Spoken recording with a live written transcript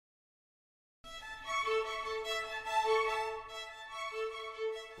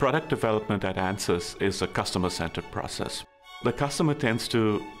Product development at Ansys is a customer-centered process. The customer tends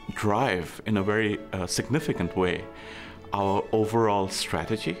to drive in a very significant way our overall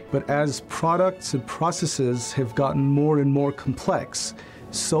strategy. But as products and processes have gotten more and more complex,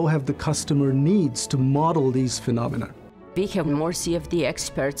 so have the customer needs to model these phenomena. We have more CFD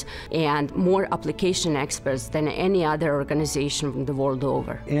experts and more application experts than any other organization the world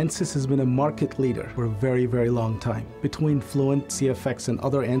over. Ansys has been a market leader for a very, very long time. Between Fluent, CFX, and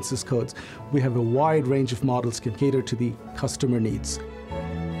other Ansys codes, we have a wide range of models that can cater to the customer needs.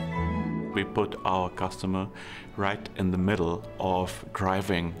 We put our customer right in the middle of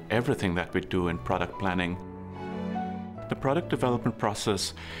driving everything that we do in product planning. The product development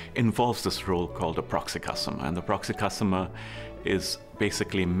process involves this role called a proxy customer, and the proxy customer is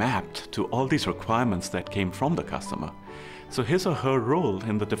basically mapped to all these requirements that came from the customer. So his or her role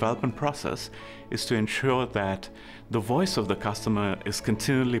in the development process is to ensure that the voice of the customer is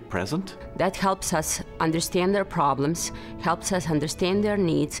continually present. That helps us understand their problems, helps us understand their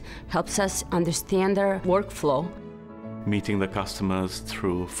needs, helps us understand their workflow. Meeting the customers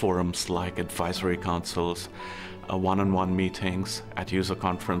through forums like advisory councils, one-on-one meetings at user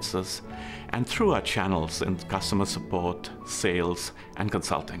conferences, and through our channels in customer support, sales, and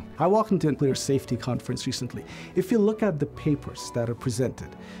consulting. I walked into a player safety conference recently. If you look at the papers that are presented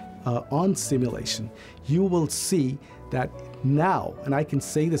on simulation, you will see that now, and I can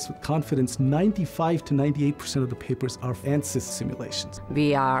say this with confidence, 95 to 98% of the papers are Ansys simulations.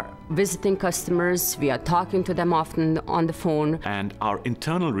 We are visiting customers, we are talking to them often on the phone. And our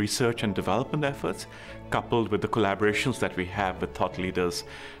internal research and development efforts, coupled with the collaborations that we have with thought leaders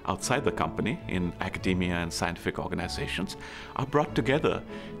outside the company in academia and scientific organizations, are brought together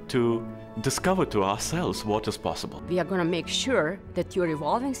to discover to ourselves what is possible. We are going to make sure that your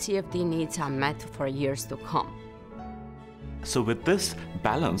evolving CFD needs are met for years to come. So with this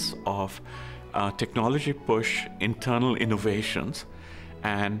balance of technology push, internal innovations,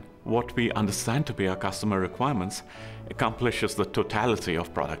 and what we understand to be our customer requirements, accomplishes the totality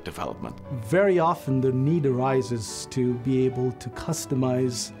of product development. Very often the need arises to be able to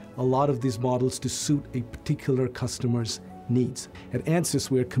customize a lot of these models to suit a particular customer's needs. At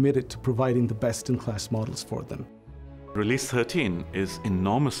Ansys, we are committed to providing the best-in-class models for them. Release 13 is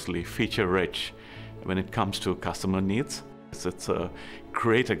enormously feature-rich when it comes to customer needs. It's a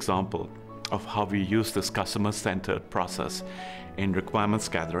great example of how we use this customer-centered process in requirements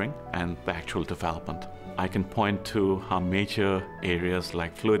gathering and the actual development. I can point to how major areas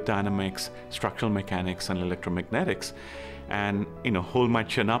like fluid dynamics, structural mechanics, and electromagnetics, and hold my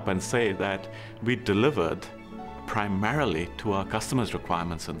chin up and say that we delivered primarily to our customers'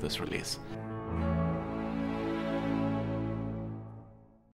 requirements in this release.